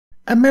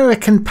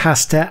American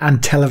pastor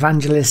and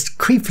televangelist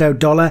Creflo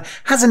Dollar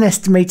has an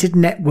estimated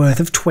net worth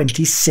of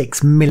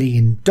 $26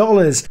 million.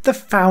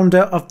 The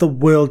founder of the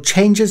World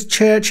Changers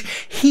Church,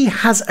 he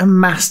has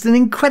amassed an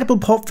incredible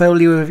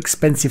portfolio of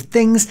expensive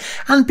things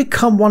and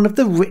become one of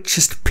the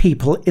richest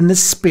people in the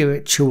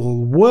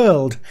spiritual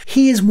world.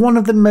 He is one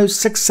of the most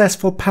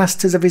successful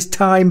pastors of his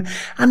time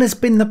and has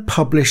been the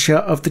publisher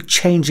of the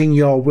Changing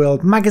Your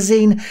World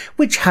magazine,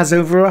 which has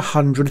over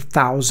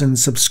 100,000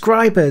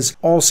 subscribers.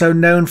 Also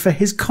known for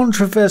his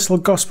controversial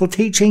gospel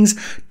teachings,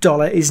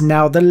 Dollar is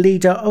now the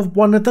leader of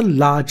one of the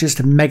largest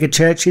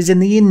megachurches in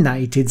the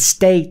United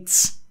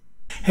States.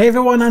 Hey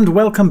everyone, and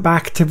welcome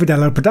back to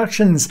Vidello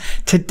Productions.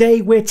 Today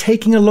we're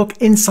taking a look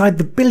inside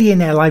the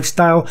billionaire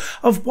lifestyle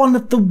of one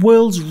of the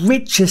world's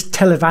richest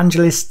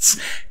televangelists,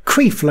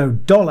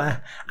 Creflo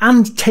Dollar,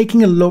 and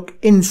taking a look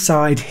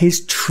inside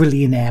his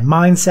trillionaire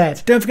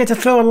mindset. Don't forget to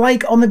throw a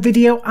like on the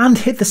video and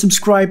hit the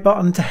subscribe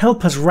button to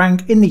help us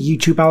rank in the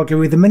YouTube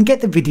algorithm and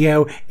get the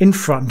video in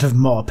front of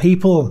more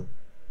people.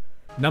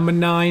 Number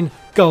 9.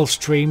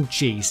 Gulfstream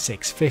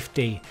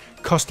G650.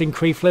 Costing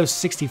Creflo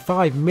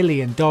 $65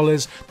 million,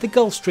 the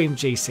Gulfstream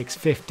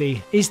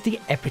G650 is the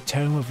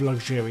epitome of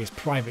luxurious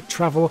private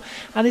travel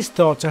and is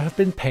thought to have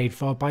been paid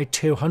for by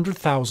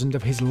 200,000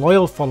 of his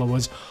loyal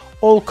followers,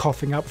 all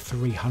coughing up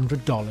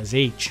 $300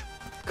 each.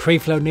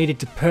 Creflo needed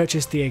to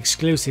purchase the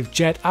exclusive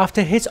jet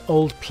after his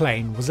old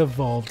plane was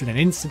involved in an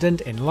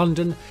incident in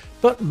London,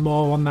 but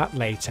more on that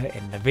later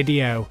in the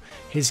video.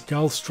 His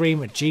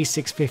Gulfstream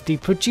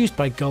G650, produced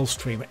by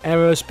Gulfstream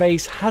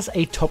Aerospace, has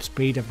a top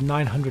speed of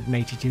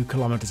 982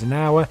 km an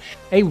hour,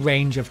 a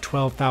range of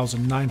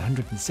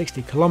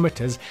 12,960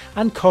 km,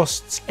 and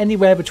costs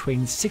anywhere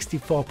between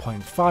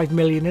 $64.5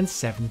 million and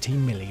 $70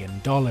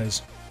 million.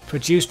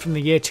 Produced from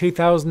the year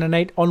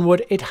 2008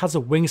 onward, it has a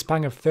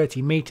wingspan of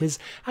 30 meters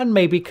and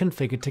may be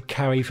configured to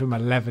carry from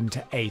 11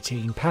 to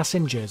 18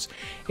 passengers.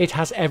 It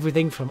has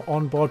everything from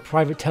onboard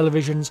private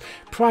televisions,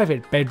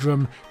 private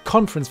bedroom,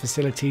 conference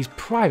facilities,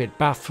 private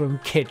bathroom,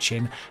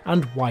 kitchen,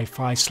 and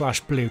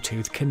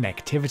Wi-Fi/Bluetooth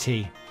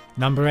connectivity.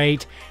 Number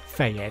 8.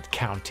 Fayette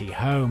County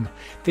Home.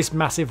 This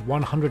massive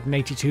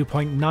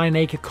 182.9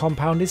 acre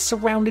compound is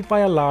surrounded by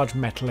a large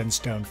metal and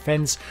stone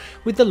fence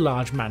with the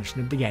large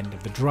mansion at the end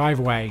of the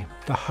driveway.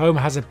 The home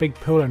has a big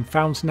pool and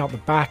fountain out the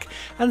back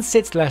and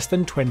sits less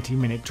than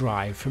 20-minute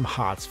drive from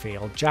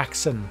Hartsfield,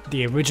 Jackson.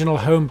 The original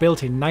home,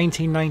 built in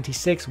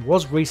 1996,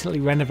 was recently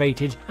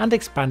renovated and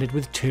expanded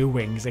with 2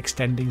 wings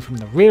extending from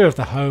the rear of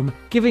the home,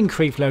 giving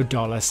Creflo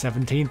Dollar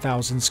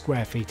 17,000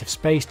 square feet of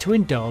space to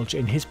indulge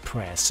in his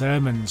prayer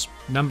sermons.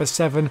 Number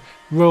 7.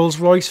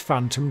 Rolls-Royce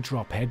Phantom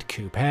Drophead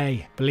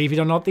Coupe. Believe it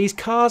or not, these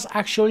cars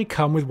actually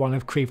come with one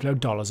of Creflo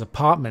Dollar's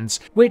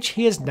apartments, which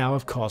he has now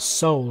of course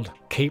sold.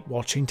 Keep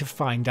watching to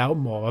find out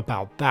more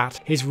about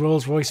that. His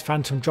Rolls-Royce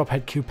Phantom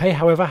Drophead Coupe,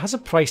 however, has a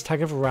price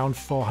tag of around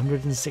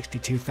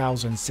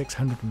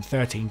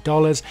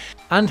 $462,613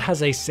 and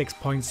has a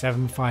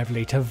 6.75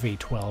 litre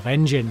V12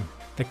 engine.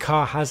 The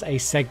car has a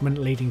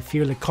segment-leading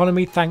fuel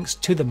economy thanks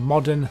to the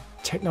modern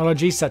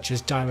technology such as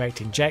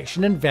direct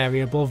injection and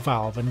variable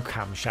valve and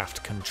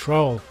camshaft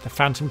control. The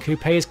Phantom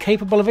Coupe is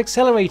capable of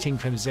accelerating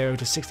from 0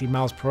 to 60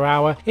 miles per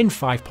hour in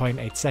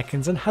 5.8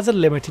 seconds and has a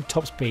limited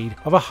top speed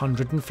of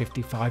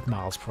 155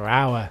 miles per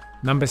hour.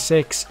 Number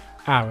 6.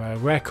 Arrow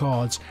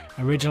Records.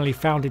 Originally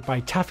founded by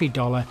Taffy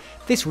Dollar,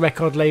 this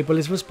record label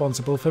is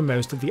responsible for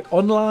most of the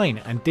online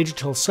and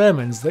digital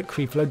sermons that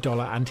Creflo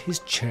Dollar and his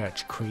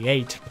church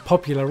create. The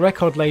popular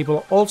record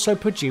label also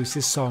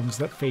produces songs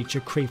that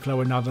feature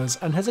Creflo and others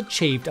and has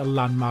achieved a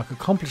landmark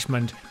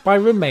accomplishment by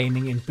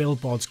remaining in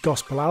Billboard's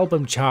gospel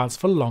album charts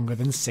for longer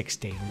than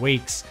 16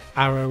 weeks.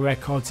 Arrow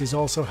Records is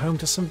also home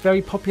to some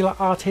very popular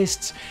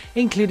artists,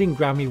 including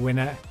Grammy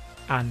winner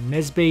Ann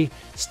Nesby,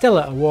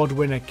 Stellar Award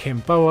winner Kim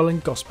Boyle,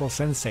 and gospel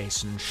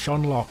sensation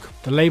Sean Locke.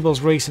 The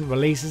label's recent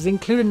releases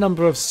include a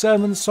number of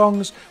sermon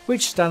songs,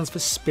 which stands for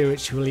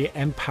spiritually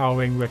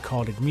empowering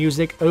recorded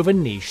music over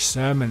niche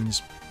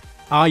sermons.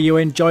 Are you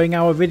enjoying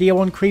our video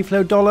on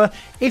Creflo Dollar?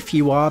 If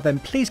you are, then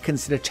please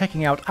consider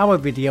checking out our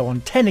video on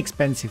 10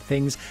 expensive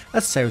things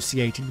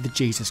associated with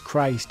Jesus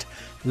Christ.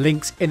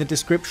 Links in the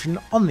description,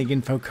 on the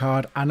info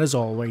card, and as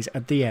always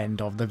at the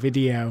end of the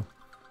video.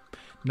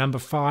 Number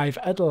 5.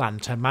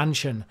 Atlanta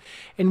Mansion.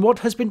 In what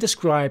has been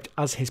described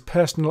as his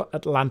personal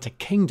Atlanta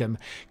kingdom,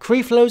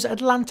 Creflo's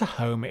Atlanta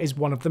home is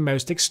one of the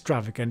most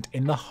extravagant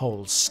in the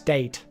whole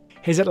state.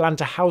 His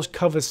Atlanta house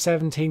covers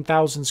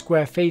 17,000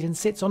 square feet and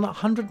sits on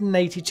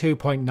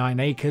 182.9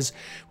 acres,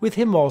 with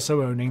him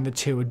also owning the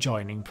 2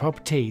 adjoining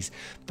properties.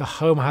 The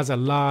home has a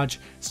large,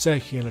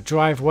 circular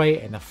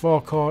driveway in the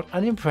forecourt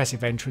and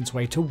impressive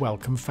entranceway to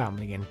welcome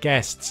family and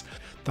guests.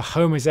 The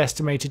home is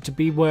estimated to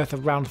be worth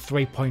around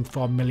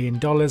 $3.4 million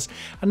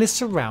and is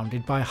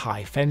surrounded by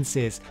high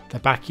fences. The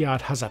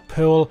backyard has a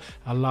pool,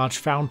 a large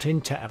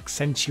fountain to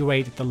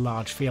accentuate the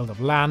large field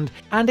of land,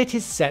 and it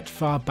is set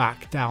far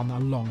back down a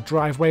long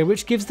driveway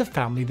which gives the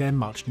family their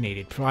much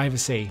needed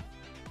privacy.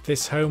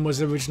 This home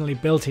was originally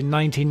built in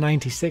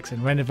 1996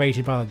 and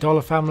renovated by the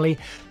Dollar family.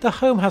 The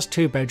home has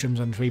 2 bedrooms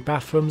and 3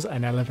 bathrooms,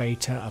 an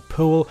elevator, a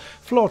pool,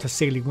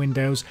 floor-to-ceiling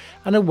windows,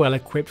 and a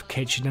well-equipped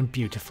kitchen and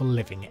beautiful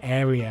living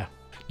area.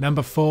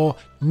 Number 4,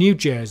 New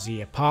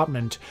Jersey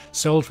apartment,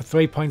 sold for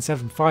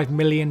 $3.75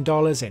 million in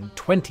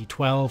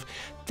 2012.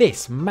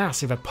 This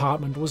massive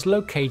apartment was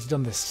located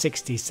on the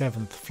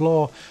 67th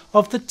floor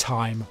of the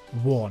Time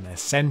Warner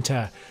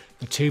Center.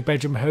 The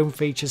 2-bedroom home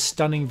features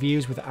stunning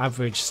views with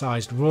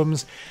average-sized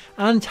rooms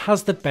and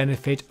has the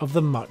benefit of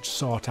the much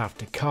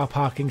sought-after car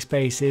parking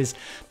spaces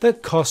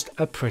that cost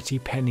a pretty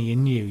penny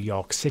in New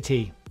York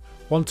City.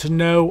 Want to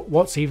know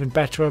what's even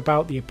better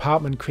about the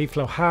apartment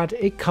Creflo had?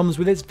 It comes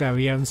with its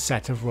very own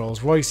set of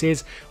Rolls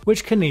Royces,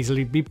 which can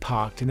easily be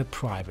parked in the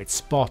private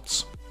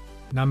spots.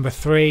 Number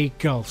 3,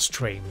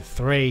 Gulfstream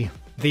 3.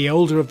 The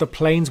older of the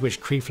planes which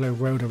Creflo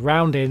rode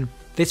around in,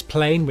 this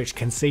plane, which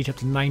can seat up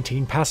to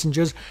 19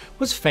 passengers,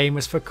 was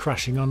famous for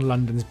crashing on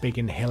London's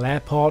Biggin Hill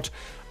Airport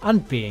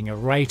and being a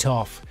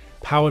write-off.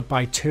 Powered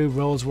by 2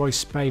 Rolls-Royce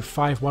Spey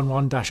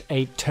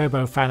 511-8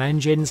 turbofan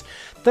engines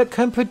that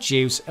can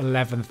produce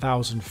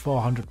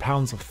 11,400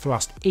 pounds of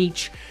thrust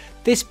each,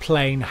 this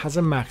plane has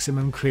a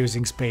maximum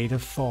cruising speed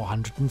of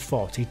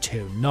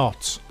 442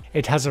 knots.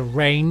 It has a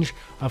range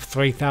of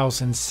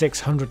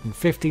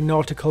 3,650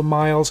 nautical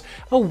miles,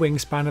 a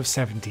wingspan of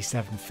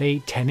 77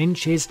 feet 10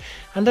 inches,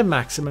 and a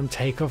maximum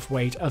takeoff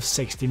weight of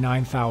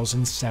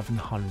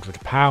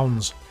 69,700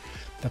 pounds.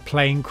 The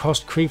plane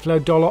cost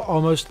Creflo Dollar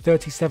almost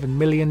 $37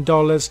 million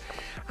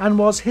and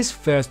was his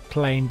first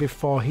plane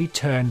before he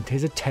turned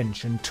his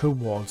attention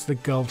towards the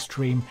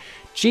Gulfstream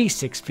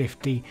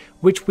G650,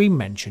 which we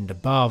mentioned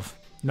above.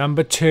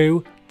 Number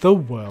 2, the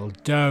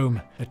World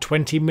Dome. The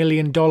 $20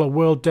 million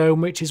World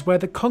Dome, which is where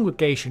the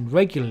congregation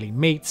regularly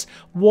meets,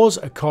 was,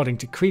 according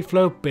to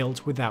Creflo,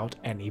 built without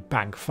any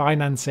bank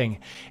financing.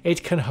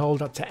 It can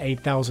hold up to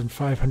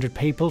 8,500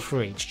 people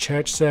for each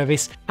church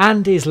service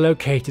and is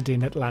located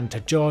in Atlanta,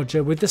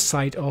 Georgia, with the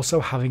site also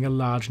having a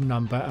large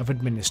number of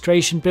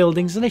administration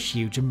buildings and a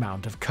huge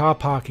amount of car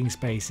parking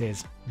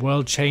spaces.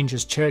 World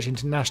Changers Church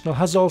International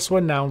has also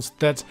announced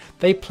that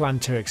they plan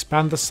to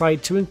expand the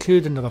site to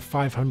include another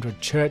 500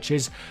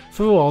 churches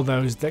for all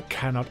those that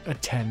cannot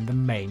attend the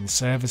main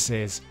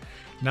services.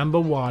 Number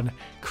 1,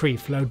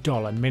 Creflo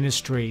Dollar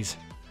Ministries.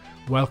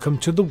 Welcome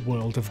to the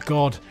world of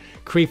God.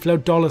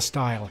 Creflo Dollar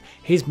style,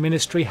 his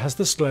ministry has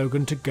the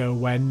slogan to go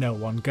where no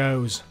one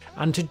goes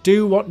and to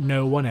do what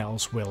no one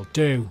else will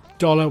do.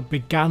 Dollar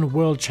began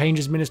World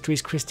Changers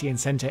Ministries Christian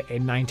Center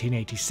in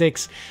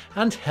 1986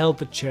 and held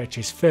the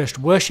church's first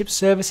worship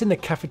service in the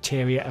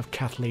cafeteria of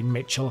Kathleen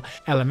Mitchell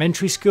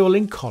Elementary School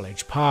in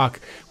College Park,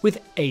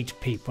 with 8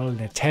 people in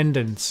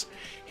attendance.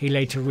 He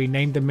later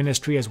renamed the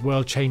ministry as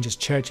World Changers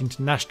Church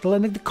International,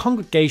 and the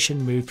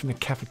congregation moved from the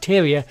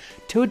cafeteria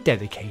to a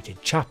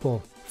dedicated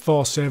chapel.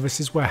 4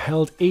 services were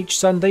held each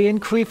Sunday,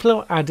 and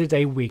Creflo added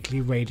a weekly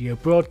radio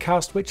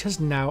broadcast, which has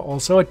now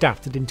also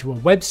adapted into a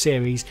web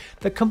series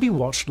that can be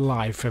watched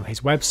live from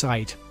his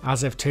website.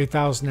 As of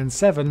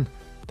 2007,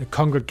 the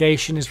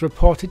congregation is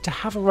reported to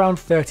have around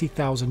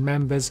 30,000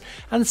 members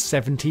and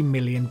 $70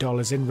 million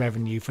in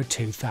revenue for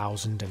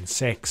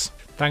 2006.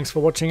 Thanks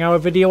for watching our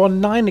video on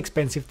 9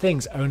 expensive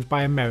things owned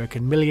by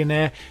American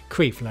millionaire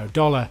Creflo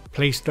Dollar.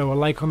 Please throw a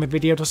like on the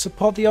video to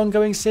support the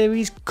ongoing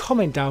series,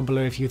 comment down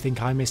below if you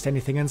think I missed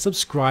anything, and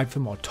subscribe for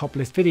more top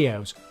list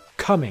videos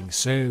coming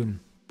soon.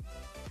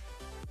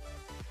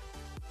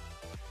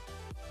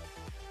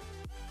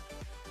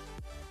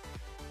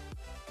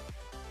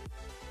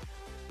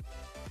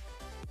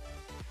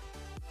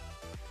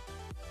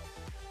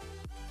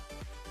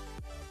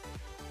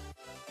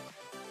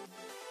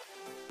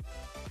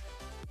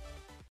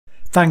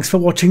 Thanks for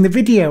watching the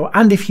video,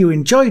 and if you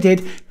enjoyed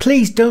it,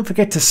 please don't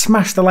forget to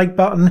smash the like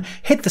button,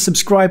 hit the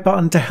subscribe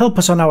button to help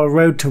us on our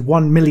road to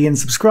 1 million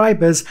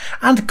subscribers,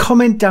 and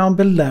comment down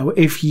below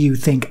if you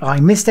think I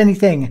missed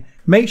anything.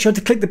 Make sure to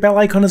click the bell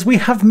icon as we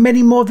have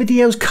many more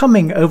videos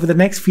coming over the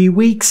next few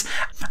weeks,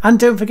 and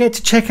don't forget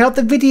to check out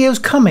the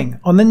videos coming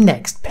on the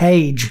next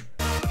page.